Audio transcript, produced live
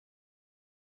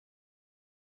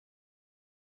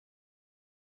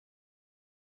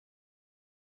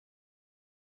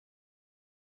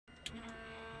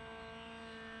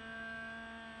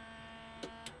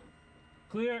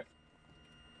Clear.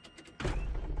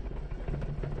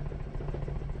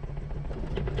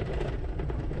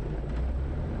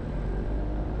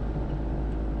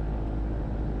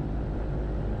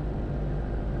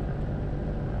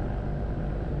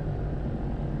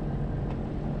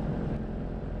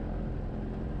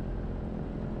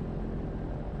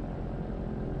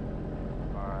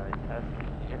 Alright, test.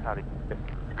 How do you get?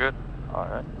 Good.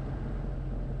 Alright.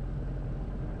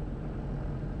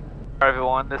 Alright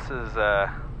everyone, this is the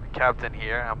captain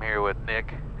here. I'm here with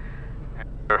Nick.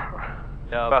 We're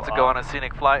about to go on a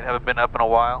scenic flight, haven't been up in a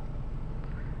while.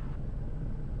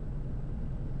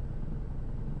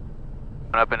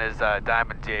 Went up in his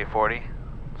Diamond DA40.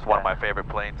 It's one of my favorite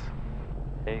planes.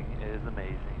 It is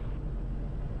amazing.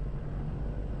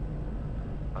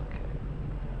 Okay.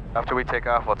 After we take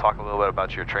off, we'll talk a little bit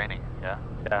about your training. Yeah?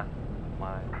 Yeah.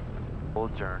 My whole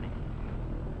journey.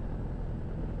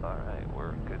 Alright,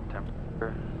 we're good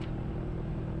temperature.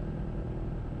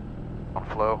 On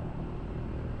flow.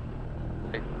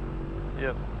 Hey.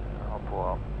 Yep. I'll pull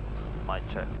out my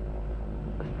check.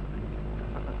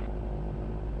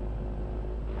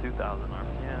 2,000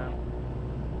 RPM.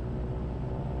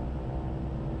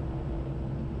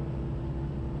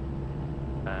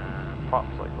 And prop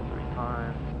cycle 3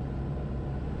 times.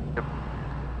 Yep.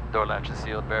 Door latch is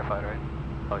sealed, verified, right?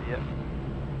 Oh, yep.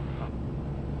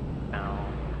 Down,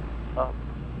 up,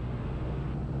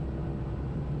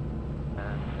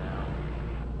 and down.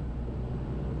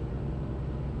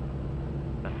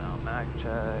 And now mag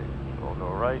check. We'll go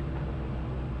right.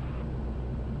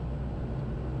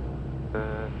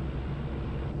 Good.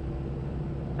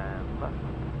 And left.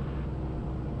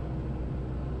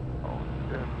 Oh,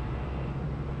 good.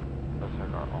 Let's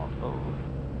check our auto.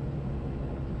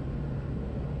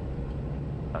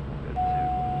 That's good too.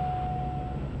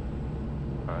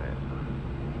 Alright.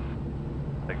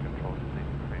 Take control to the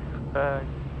back.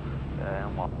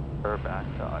 And walk her back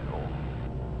to idle.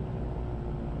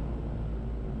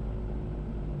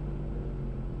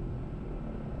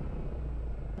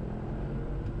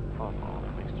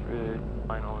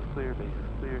 Final is clear, base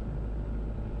is clear.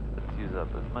 Let's use up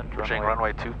as much Pushing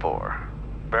runway 24.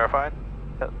 Verified?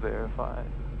 Yep, verified.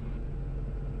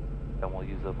 Then we'll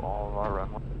use up all of our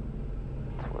runway.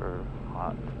 We're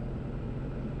hot.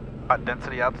 Hot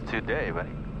density altitude day,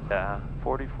 buddy. Yeah,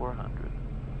 4,400.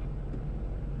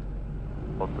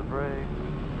 Hold the brakes.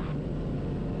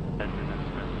 Engine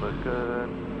instruments look good.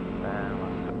 And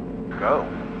let's go. Go.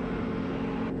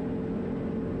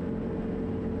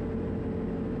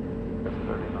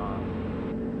 39.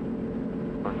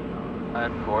 49.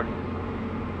 And 40.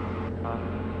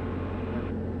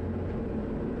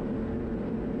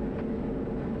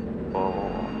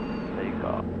 Take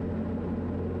off.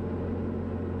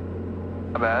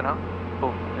 Not bad, huh?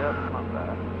 Oh, yep, not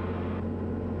bad.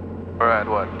 We're at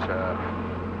what?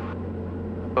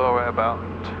 Oh, we're about.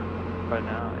 Right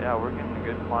now, yeah, we're getting a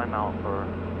good climb out for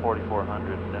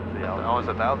 4,400 density altitude. Almost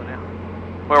 1,000, yeah.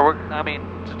 Well, I mean,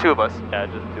 just two of us. Yeah,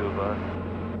 just 2 of us.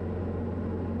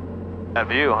 That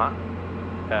view, huh?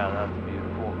 Yeah, that's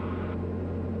beautiful.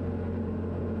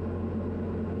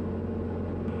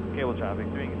 Cable traffic,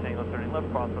 3 Tango, turning left,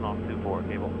 crossing off 2-4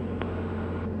 cable.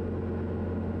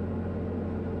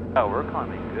 Oh, we're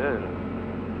climbing good.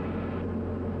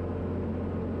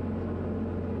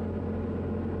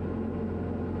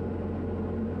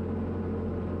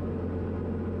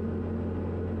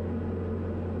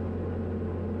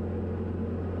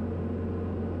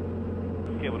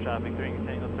 Cable traffic, 3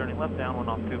 Tango, turning left, down, 1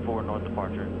 off 2-4, north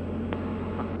departure.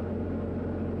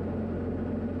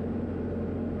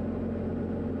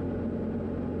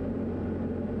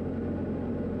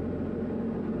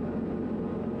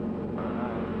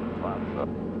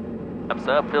 Thumbs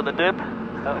up, feel the dip.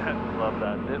 Love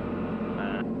that dip.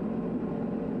 And,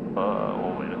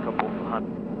 we'll wait a couple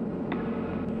hundred.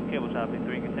 Cable traffic,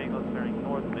 3 Tango, turning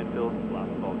north, midfield,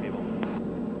 last call cable.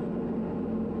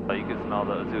 Oh, you can smell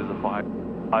the Azusa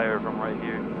fire from right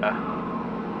here.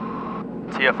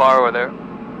 TFR over there.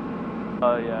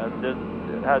 Yeah,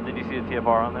 did you see a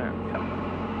TFR on there?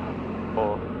 Yeah.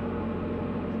 Oh.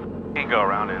 You can go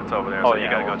around it, it's over there, Oh, so yeah, you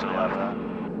gotta go to the left.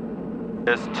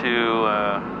 Just to,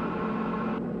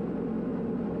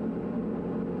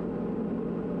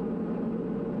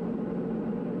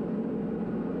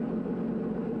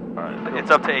 Alright, it's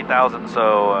up to 8,000,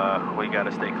 so we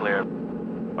gotta stay clear. Okay,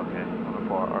 I'm gonna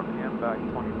pull our RPM back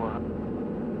 2,400.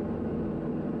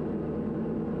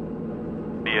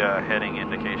 The heading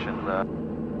indications. Now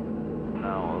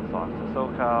we'll talk to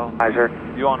SoCal. Advisor,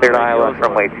 You on cleared the Iowa, radios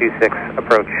or- runway 26,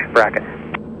 approach bracket.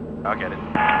 I'll get it.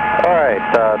 Alright,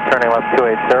 turning left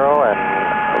 280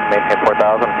 and maintain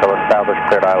 4,000 until established,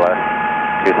 cleared Iowa.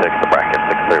 26 to bracket,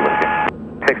 63 Whiskey.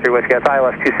 63 Whiskey, that's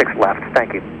ILS 26 left,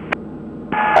 thank you.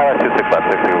 ILS 26 left,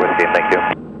 63 Whiskey, thank you.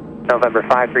 November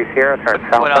 53 Sierra, turn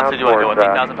southbound towards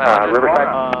Riverside.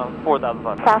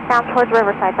 4,500. Southbound towards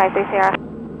Riverside, 53 Sierra.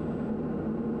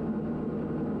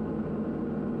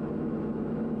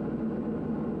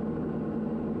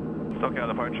 SoCal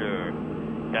departure,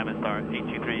 Diamond Star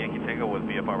 823 Yankee Tango with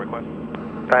VFR request.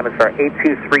 Diamond Star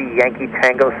 823 Yankee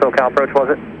Tango, SoCal approach, was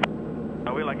it?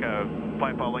 We'd like a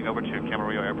flight following over to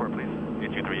Camarillo Airport, please.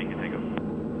 823 Yankee Tango.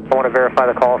 I want to verify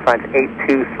the call signs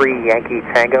 823 Yankee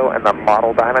Tango and the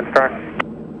model Diamond Star.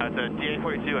 It's a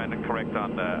DA42 and correct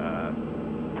on the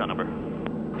town number.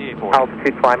 DA40.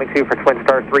 Altitude climbing to for Twin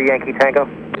Star 3 Yankee Tango.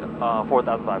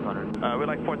 4,500. We'd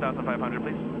like 4,500,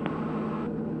 please.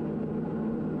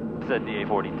 It's a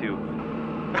DA42.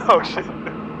 Oh shit.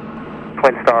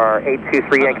 Twin Star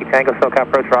 823 Yankee Tango, SoCal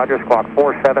approach, Roger, squawk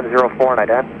 4704 and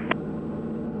ident.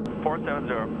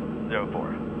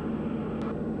 47004.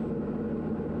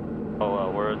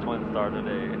 Oh, we're a Twin Star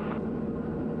today.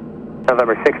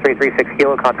 November 6336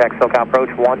 Kilo, contact SoCal approach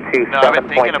 127.0. No, I've been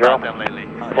thinking about them lately.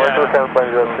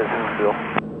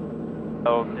 127.0.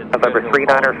 Oh, November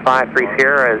 3953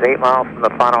 Sierra is 8 miles from the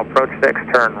final approach fix.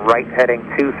 Turn right heading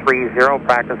 230.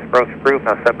 Practice approach approved.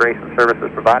 No separation services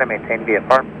provided. Maintain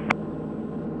VFR.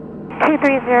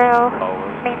 230,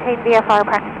 maintain VFR,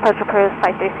 practice approach approved,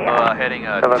 53 Sierra. Heading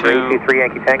November 823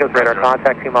 Yankee Tango, radar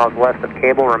contact 2 miles west of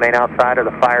cable. Remain outside of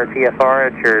the fire TFR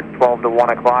at your 12 to 1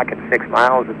 o'clock at 6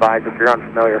 miles. Advise if you're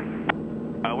unfamiliar.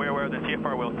 We're aware of the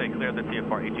TFR. We'll stay clear of the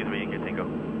TFR 823 Yankee Tango.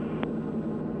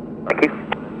 Thank you.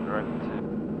 Direct to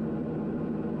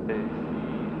AC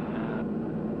and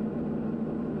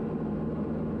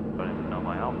don't even know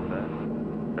my alphabet.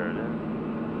 There it is.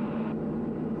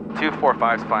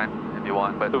 245's fine if you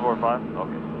want, but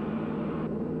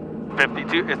 245? Okay.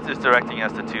 52, it's just directing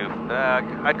us to 2.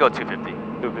 I'd go 250.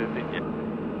 250? Yeah.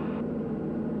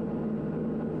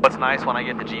 What's nice when I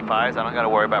get the G5s, I don't got to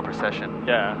worry about precession.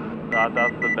 Yeah,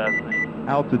 that's the best thing.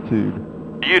 Altitude.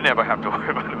 You never have to worry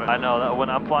about it. I know that when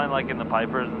I'm flying like in the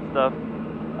Pipers and stuff,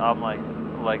 I'm like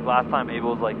last time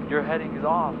Abel was like, your heading is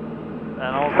off. And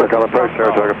I was SoCal approach,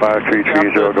 Saratoga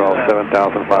 5330 Golf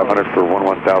 7,500 for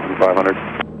 11,500.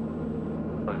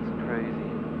 That's crazy.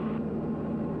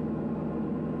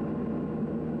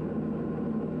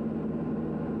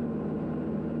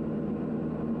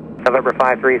 November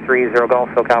 5330 Golf,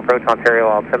 SoCal approach, Ontario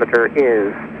altimeter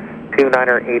is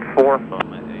 2984.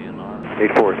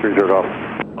 8430 Golf.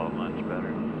 Oh, much better.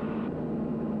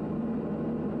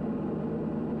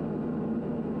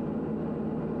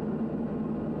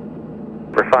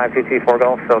 Number 5224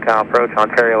 Golf, SoCal approach,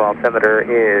 Ontario altimeter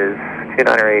is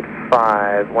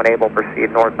 2985. When able,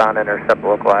 proceed northbound, intercept the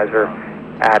localizer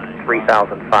at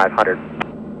 3,500.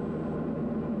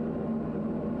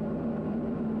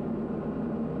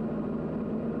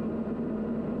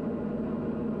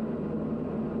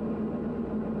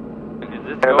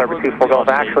 November 24 Golf,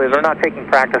 actually they're not taking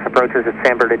practice approaches at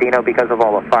San Bernardino because of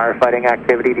all the firefighting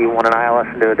activity. Do you want an ILS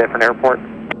into a different airport?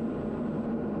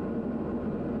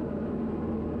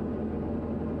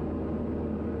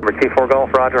 Number 24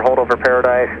 Golf, Roger, hold over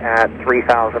Paradise at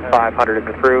 3,500 is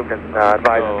approved, and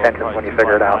advise intentions when you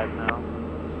figure it out.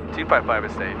 255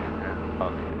 is safe. Yeah.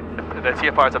 Okay. The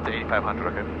TFR is up to 8,500,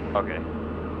 okay? Okay.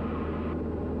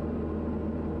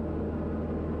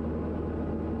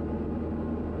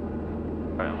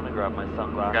 Alright, I'm gonna grab my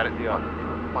sunglasses. Got it.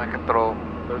 Flight control.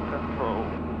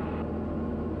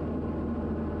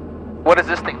 What does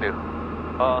this thing do? I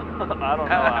don't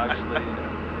know actually.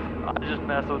 I just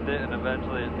mess with it and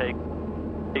eventually it takes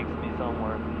me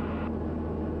somewhere.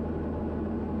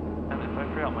 And if I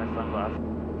forgot my sunglasses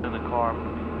in the car,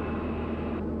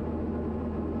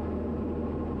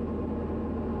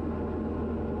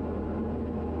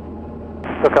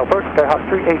 SoCal approach, Skyhawk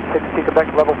 386, Quebec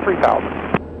level 3,000.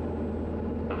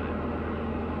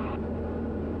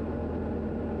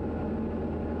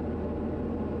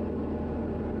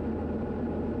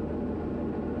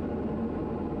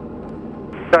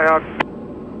 Skyhawk.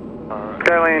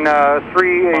 Skylane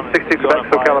 3862 Quebec,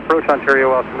 SoCal approach, Ontario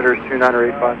altimeter is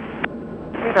 2985.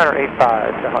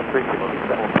 2985, Skyhawk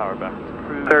 360. full power back.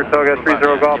 Saratoga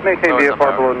 30 Golf, maintain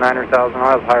VFR below 900,000,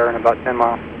 I'll have higher in about 10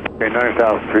 miles. Okay,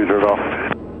 900,000, 30 Golf.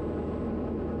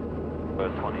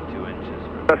 About 22 inches.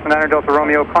 Cessna 9 Delta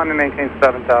Romeo, climb and maintain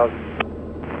 7,000.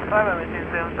 Climb and maintain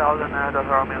 7,000, Delta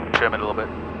Romeo. Trim it a little bit.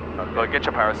 Go get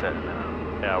your power set.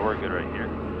 Yeah, we're good right here.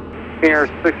 Senior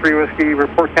 63 Whiskey,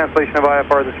 report cancellation of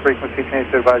IFR, this frequency change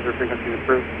to advisory frequency is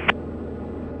approved.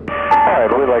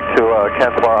 Alright, we'd like to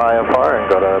cancel our IFR and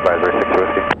go to advisory 60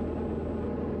 Whiskey.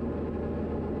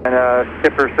 And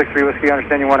skipper 63 Whiskey,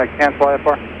 understand you want to cancel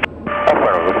IFR?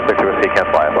 Affirmative, 63 Whiskey,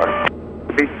 cancel IFR.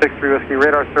 Beach 63 Whiskey,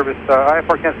 radar service,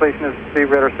 IFR cancellation is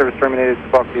received, radar service terminated,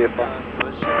 squawk VFR.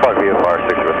 Squawk VFR,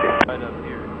 63 Whiskey. Right up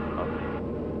here.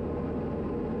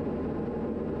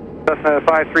 Cessna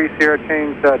 53 Sierra,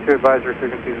 change to advisory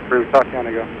frequencies approved, talk to you on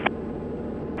the go.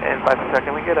 And 5 sir,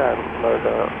 can we get a load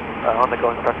on the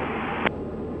go instruction?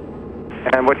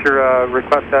 And what's your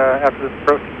request after this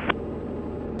approach?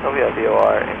 Oh yeah,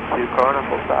 VOR into Corona,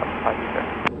 full stop, 5 sir.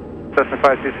 Cessna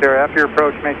 53 Sierra, after your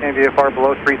approach, maintain VFR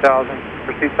below 3,000,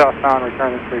 proceed southbound,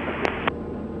 return this frequency.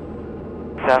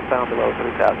 Southbound below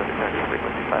 3,000, return this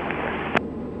frequency, 5 sir.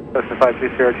 Cessna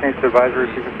 53 Sierra, change to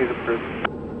advisory frequencies approved.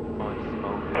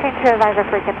 Change to advisor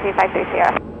frequency 53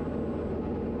 Sierra.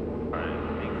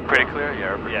 Pretty clear?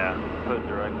 Yeah, put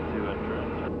direct to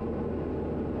entrance.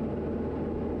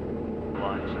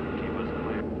 Line should keep us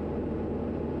clear.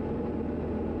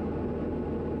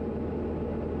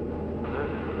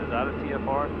 Is that a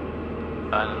TFR?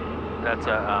 That's a,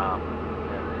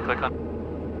 click on.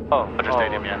 Dodger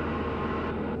Stadium, okay. yeah.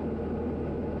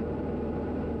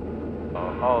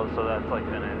 Oh, so that's like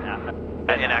an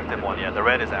Inactive one, yeah. The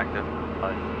red is active.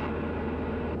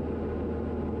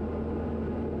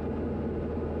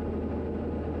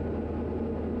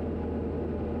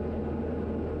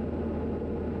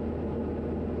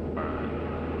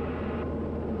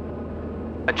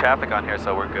 Traffic on here,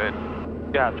 so we're good.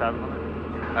 Yeah, traffic on there.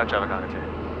 I have traffic on here too.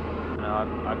 No,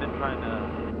 I've been trying to,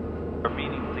 or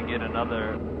meaning to get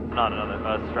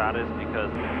Stratus because.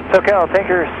 SoCal,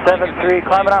 Tanker 73,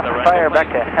 climbing off the fire,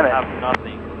 back to Hemet. Have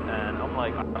nothing, and I'm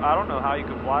like, I don't know how you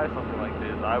could fly something like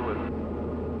this. I would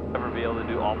never be able to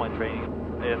do all my training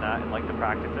in that, in like the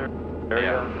practice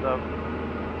area and stuff.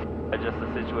 Just the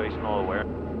situational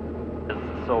awareness is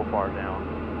so far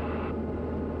down.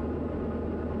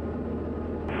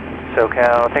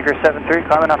 SoCal, Tanker 73,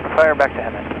 climbing off the fire, back to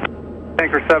Hemet.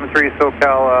 Tanker 73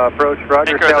 SoCal approach,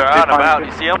 Roger. Tankers are out and about,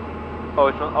 you see them? Oh,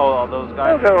 those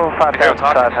guys? We'll go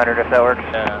 5,500 if that works.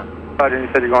 Yeah. Roger, you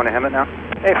said you're going to Hemet now?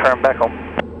 Hey, firm, back home.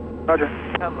 Roger.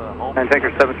 Have a home. And Tanker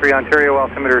 73 Ontario,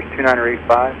 altimeter is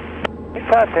 2985.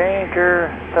 85, Tanker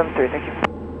 73, thank you.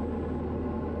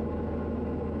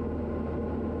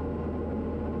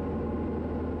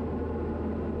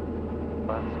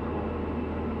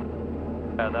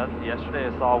 Yesterday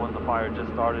I saw when the fire just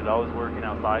started. I was working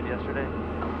outside yesterday,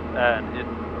 and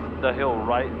the hill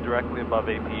right directly above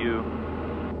APU.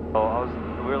 So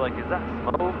we were like, is that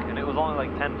smoke? And it was only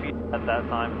like 10 feet at that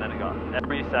time, and then it got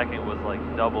every second was like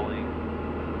doubling.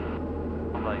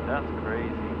 I'm like, that's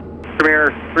crazy. Premier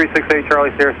 368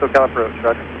 Charlie Sierra SoCal approach,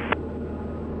 Roger.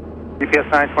 GPS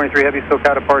 923 Heavy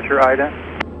SoCal departure ident.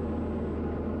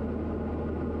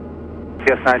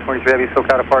 GPS 923 Heavy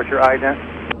SoCal departure ident.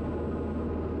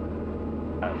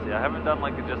 See, I haven't done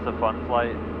like just a fun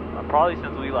flight probably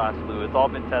since we last flew. It's all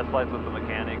been test flights with the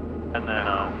mechanic, and then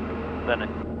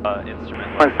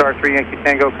instrument. One star 3 Yankee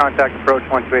Tango, contact approach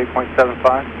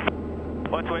 128.75.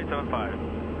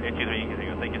 128.75. 823 Yankee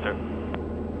Tango, thank you, sir.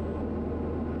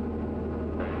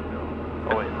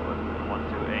 Oh wait,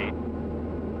 128.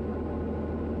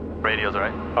 Radio's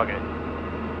right. Okay.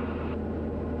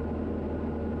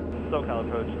 SoCal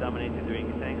approach, dominate to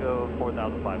Yankee Tango,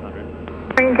 4,500.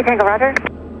 Yankee Tango, Roger.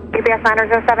 UPS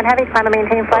 907 Heavy, climb and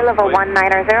maintain flight level 190.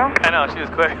 I know, she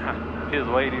was quick. She was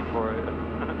waiting for it.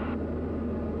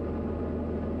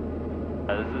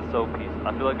 This is so peaceful.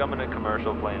 I feel like I'm in a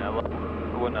commercial plane. I love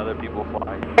when other people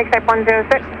fly. Big Stripe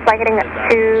 106, flight heading 210,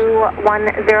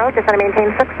 just want to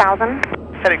maintain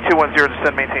 6,000. Heading 210,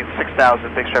 descend, maintain 6,000,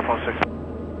 Big Stripe 16.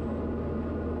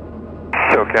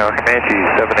 SoCal, Comanche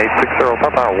 7860,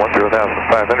 Papa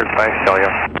 10,500, 5 Celia.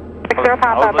 60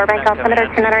 Papa, Burbank altimeter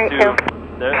 2982.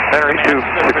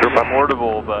 They're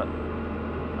portable, but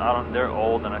they're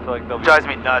old, and I feel like they'll be... Drives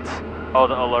me nuts. Oh,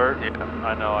 the alert? Yeah,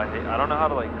 I know. I don't know how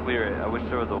to like clear it. I wish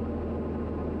there was a...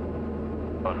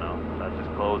 Oh no, that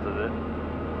just closes it.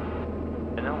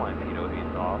 I know my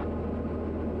POV's off.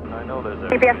 I know there's a...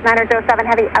 GPS 907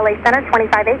 Heavy, LA Center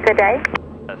 258, good day.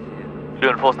 Yes.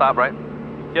 Doing full stop, right?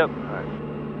 Yep.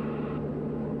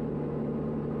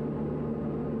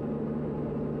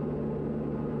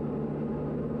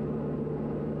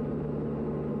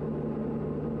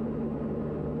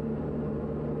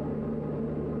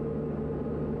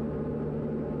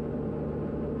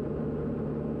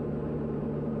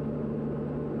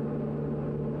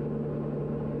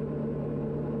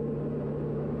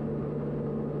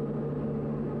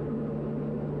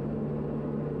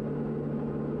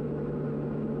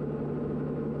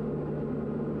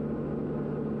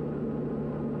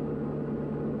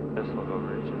 This will go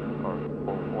reaching or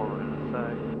pull forward in a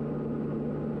sec.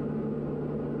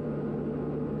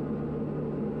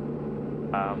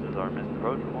 This is our missed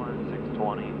approach one,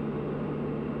 620.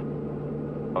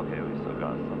 Okay, we still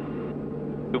got some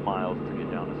 2 miles to get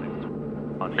down to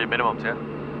 620. Pretty minimums, yeah?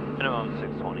 Minimum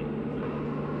 620.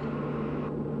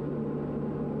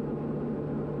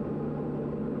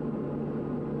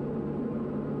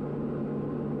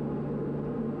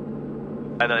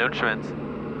 The instruments.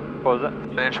 What was that?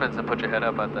 The instruments and put your head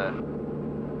up at the...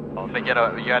 Oh, you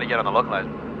gotta get on the localizer.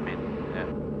 I mean,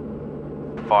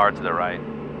 yeah. Far to the right.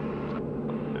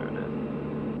 there it is.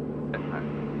 Okay, all right.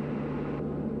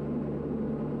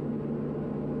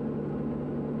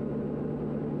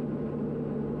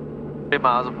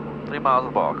 3 miles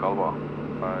of ball, call the ball.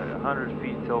 Alright, 100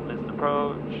 feet till missed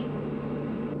approach.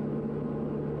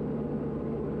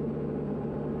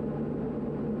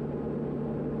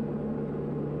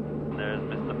 There's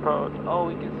missed approach. Oh,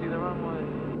 we can see the runway.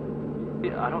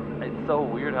 Yeah, it's so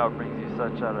weird how it brings you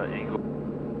such at an angle.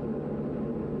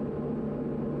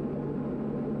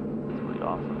 It's really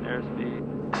awesome. Airspeed.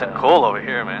 It's cool over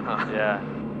here, man, huh? Yeah.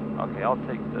 Okay, I'll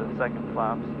take the second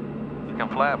flaps. Second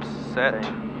flaps, set. Thank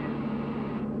you.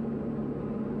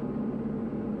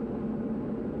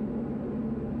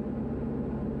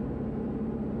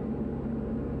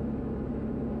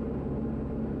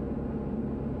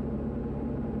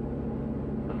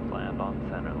 Let's land on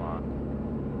center line.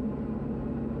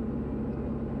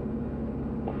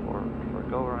 For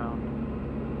go around.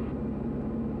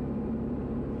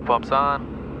 Pumps on.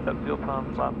 Yep, fuel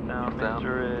pump, flap down,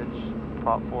 major ridge,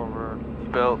 pop forward.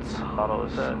 Belts. Auto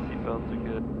assess, seatbelts are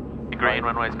good. The green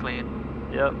runway's clean.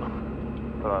 Yep.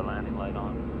 Put our landing light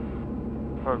on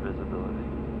for visibility.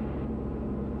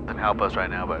 Doesn't help us right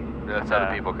now, but that's how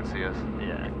the people can see us.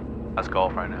 Yeah. That's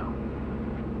golf right now.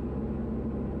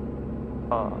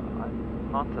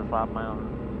 Not to pat my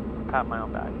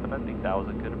own back, but I think that was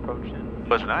a good approach in. It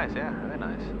was nice, yeah, very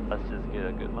nice. Let's just get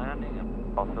a good landing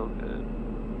and I'll feel good.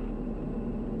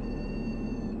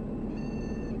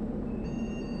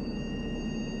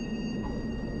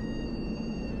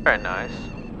 Very nice.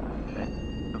 Okay.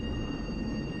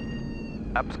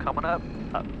 App's coming up.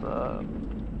 That's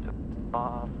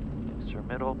it's your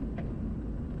middle.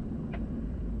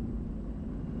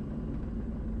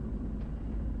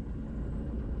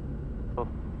 Oh,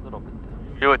 a little bit.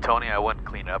 You're with Tony, I wouldn't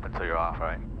clean up until you're off,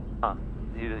 right? Huh.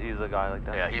 He's a guy like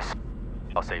that. Yeah, he's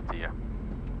all safety, yeah.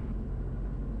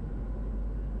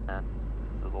 And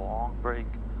this is a long break.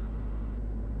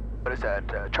 What is that,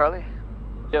 Charlie?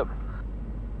 Yep.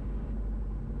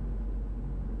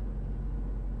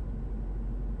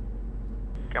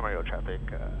 Camarillo traffic,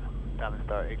 Diamond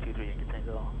Star 823 Yankee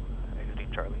Tango, exiting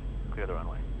Charlie, clear the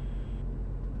runway.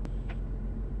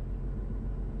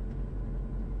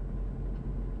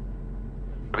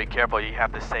 Be careful, you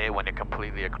have to say it when you're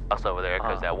completely across over there,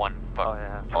 because that one fuck. Oh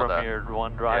yeah, all from the- your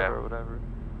one driver yeah. or whatever.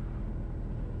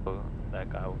 So that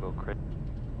guy will go crazy.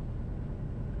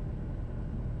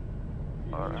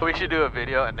 So we should do a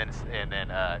video and then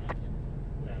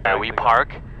we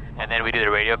park and then we do the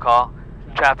radio call.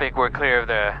 Traffic, we're clear.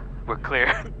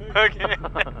 Okay.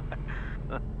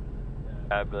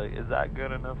 I'd be like, is that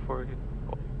good enough for you?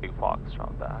 Big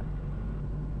Foxtrot back.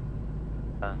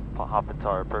 Hop into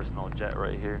our personal jet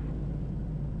right here.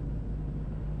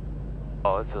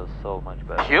 Oh, it feels so much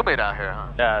better. Humid out here,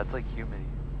 huh? Yeah, it's like humid.